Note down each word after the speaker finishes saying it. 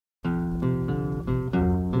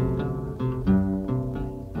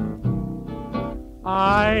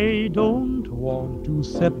I don't want to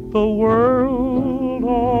set the world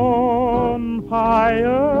on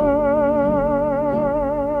fire.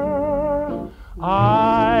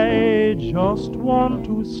 I just want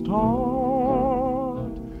to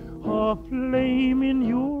start a flame in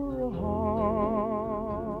your heart.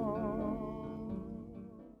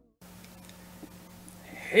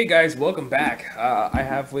 Hey guys, welcome back. I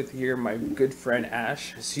have with here my good friend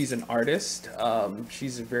Ash. She's an artist.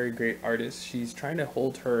 She's a very great artist. She's trying to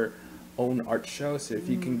hold her own art show, so if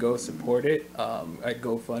you can go support it at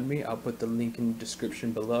GoFundMe, I'll put the link in the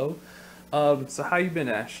description below. So how you been,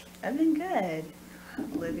 Ash? I've been good.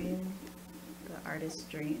 Living the artist's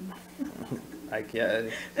dream. I get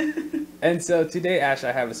it. And so today, Ash,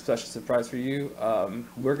 I have a special surprise for you.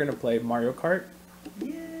 We're gonna play Mario Kart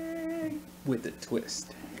Yay! with a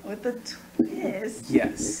twist. With a twist.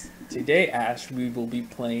 Yes. Today, Ash, we will be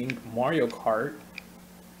playing Mario Kart.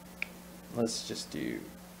 Let's just do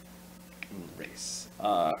race.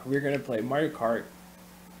 We're gonna play Mario Kart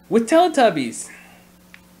with Teletubbies.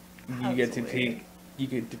 You get to pick. You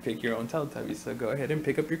get to pick your own Teletubbies. So go ahead and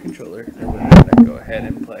pick up your controller, and we're gonna go ahead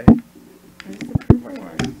and play. Where's the purple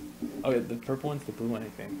one? Oh, the purple one's the blue one, I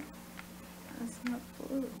think. That's not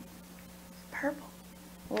blue. It's purple.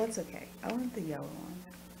 Well, it's okay. I want the yellow one.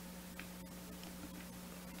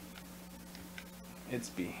 It's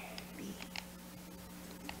B. B.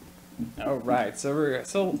 All right.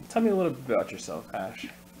 So tell me a little bit about yourself, Ash.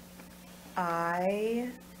 I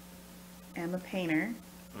am a painter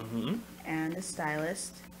Mm-hmm. and a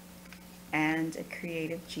stylist and a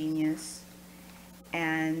creative genius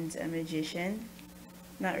and a magician.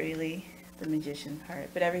 Not really the magician part,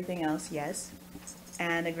 but everything else, yes.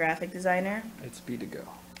 And a graphic designer. It's B to go.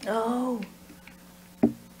 Oh,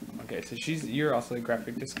 Okay, so you're also a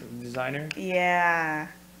graphic designer. yeah.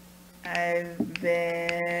 I've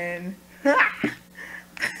been.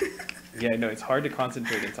 Yeah, no, it's hard to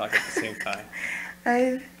concentrate and talk at the same time.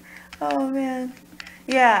 Oh man.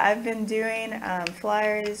 Yeah, I've been doing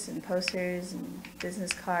flyers and posters and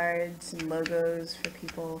business cards and logos for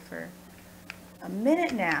people for a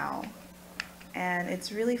minute now. And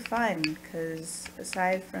it's really fun because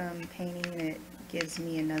aside from painting, it gives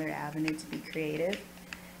me another avenue to be creative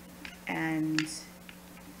and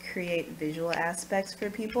create visual aspects for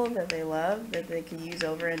people that they love, that they can use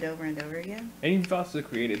over and over and over again. And you've also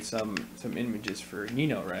created some images for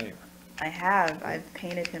Nino, right? I have. I've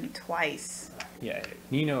painted him twice. Yeah,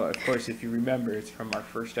 Nino, of course, if you remember, it's from our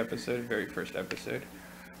first episode, very first episode.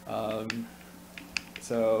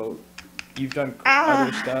 So you've done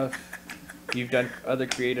other stuff. You've done other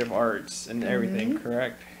creative arts and everything,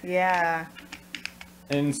 correct? Yeah.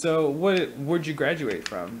 And so where'd you graduate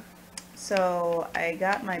from? So I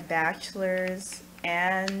got my bachelor's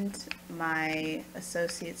and my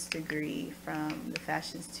associate's degree from the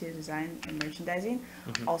Fashion Institute of Design and Merchandising,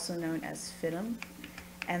 also known as FITM.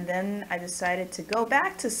 And then I decided to go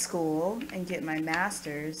back to school and get my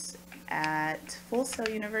master's at Full Sail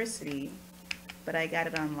University, but I got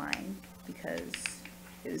it online because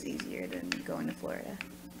it was easier than going to Florida.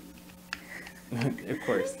 Of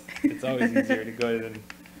course, it's always easier to go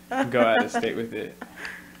than go out of state with it.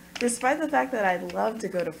 Despite the fact that I'd love to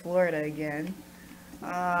go to Florida again.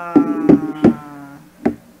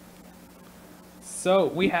 So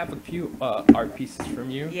we have a few art pieces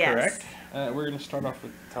from you, Yes. correct? We're going to start off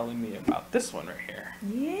with telling me about this one right here.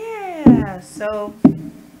 Yeah, so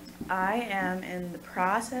I am in the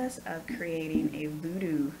process of creating a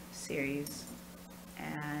voodoo series.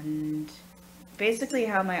 And basically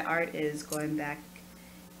how my art is going back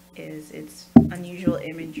is it's unusual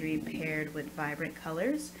imagery paired with vibrant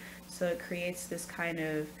colors. So it creates this kind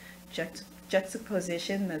of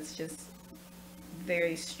juxtaposition that's just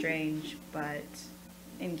very strange but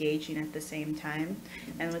engaging at the same time.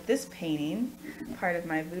 And with this painting, part of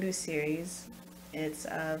my voodoo series, it's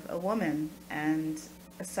of a woman. And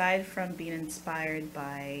aside from being inspired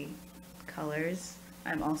by colors,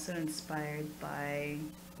 I'm also inspired by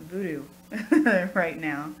voodoo right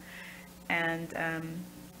now. And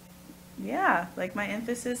yeah, like my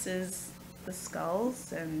emphasis is the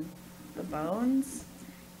skulls and the bones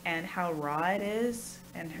and how raw it is,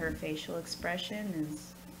 and her facial expression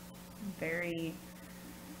is very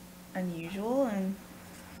unusual, and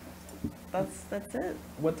that's it.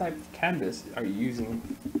 What type of canvas are you using?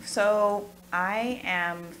 So I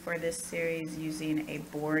am for this series using a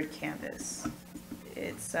board canvas.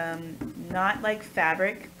 It's not like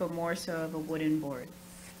fabric, but more so of a wooden board.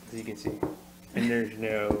 As you can see, and there's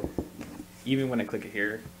no, even when I click it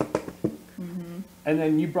here. And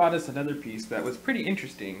then you brought us another piece that was pretty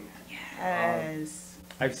interesting. Yes.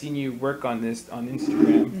 I've seen you work on this on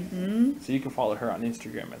Instagram, Mm-hmm. so you can follow her on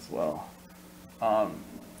Instagram as well.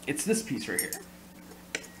 It's this piece right here.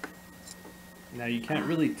 Now you can't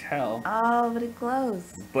really tell, Oh, but it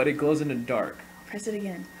glows. but it glows in the dark. Press it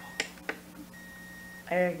again.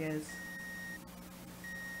 There it goes.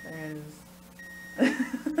 There it is.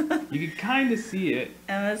 You can kind of see it.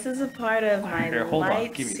 And this is a part of my Here, hold on,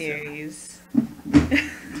 light give me a second. series.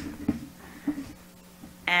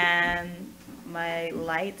 And my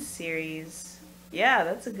light series, yeah,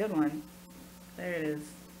 that's a good one. There it is.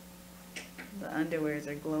 The underwears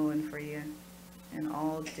are glowing for you in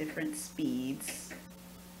all different speeds.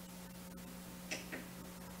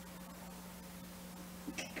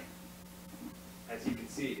 As you can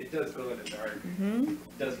see, it does glow in the dark. Mm-hmm.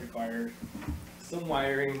 It does require some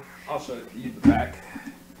wiring. I'll show you the back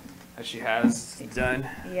that she has done.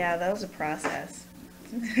 Yeah, that was a process.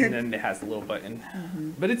 And then it has the little button.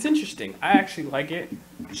 But it's interesting. I actually like it.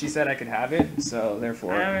 She said I could have it, so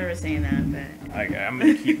therefore I don't remember saying that, but I'm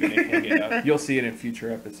going to keep it and hang it up. You'll see it in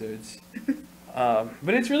future episodes.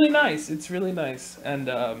 But it's really nice. It's really nice. And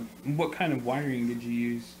what kind of wiring did you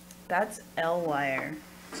use? that's L wire,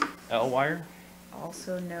 L wire?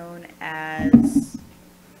 also known as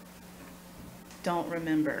Don't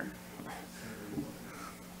Remember.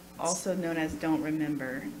 Also known as Don't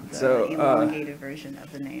Remember, the So, elongated version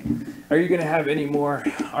of the name. Are you going to have any more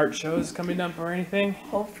art shows coming up or anything?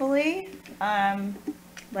 Hopefully,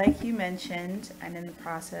 like you mentioned, I'm in the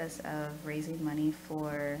process of raising money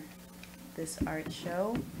for this art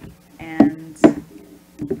show, and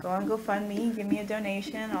go on GoFundMe, give me a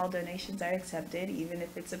donation. All donations are accepted, even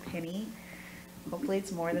if it's a penny. Hopefully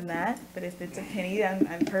it's more than that, but if it's a penny,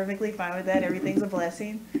 I'm perfectly fine with that. Everything's a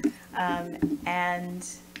blessing. And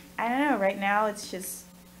I don't know, right now it's just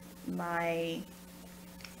my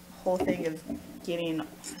whole thing of getting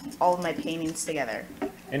all of my paintings together.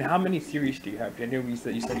 And how many series do you have? I know you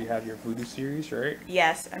said you have your voodoo series, right?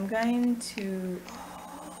 Yes, I'm going to,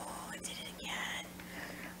 oh, I did it again.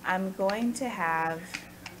 I'm going to have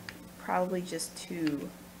probably just 2.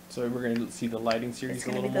 So we're going to see the lighting series It's a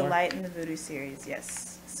going to little be the more? light and the voodoo series,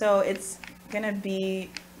 yes. So it's going to be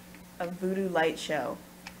a voodoo light show.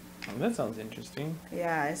 Oh, that sounds interesting.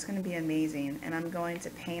 Yeah, it's going to be amazing. And I'm going to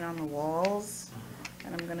paint on the walls.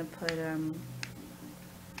 And I'm going to put,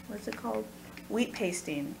 what's it called? Wheat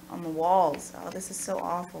pasting on the walls. Oh, this is so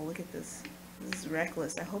awful. Look at this. This is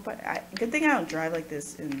reckless. I hope good thing I don't drive like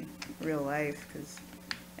this in real life, because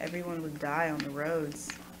everyone would die on the roads.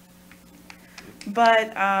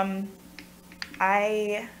 But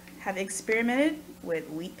I have experimented with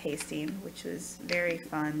wheat pasting, which was very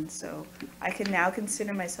fun. So I can now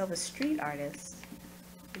consider myself a street artist,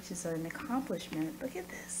 which is an accomplishment. Look at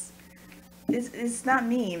this. It's not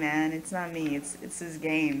me, man. It's not me. It's this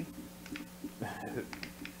game.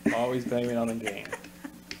 Always blame it on the game.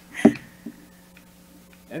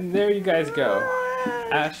 And there you guys go.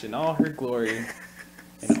 Ash in all her glory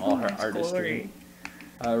and all her artistry.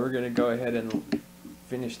 We're going to go ahead and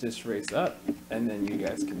finish this race up, and then you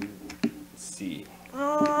guys can see.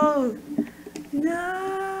 Oh,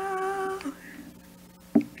 no.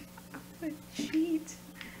 I'm going to cheat.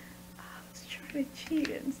 I was trying to cheat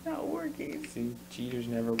and it's not working. See, cheaters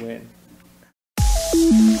never win.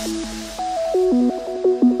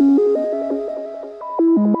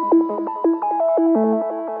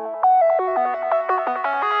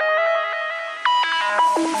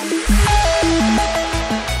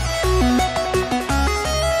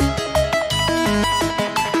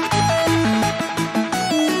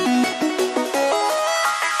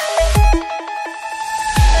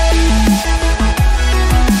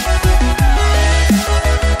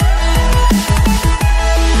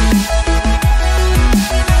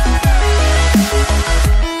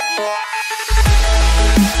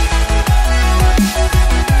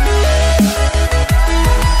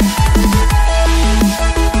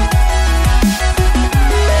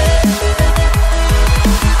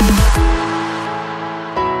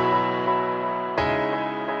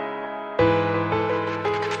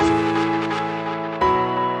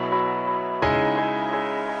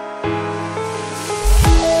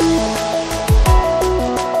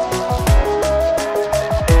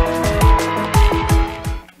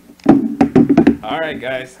 Alright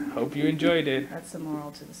guys, hope you enjoyed it. That's the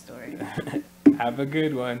moral to the story. Have a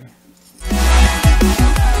good one.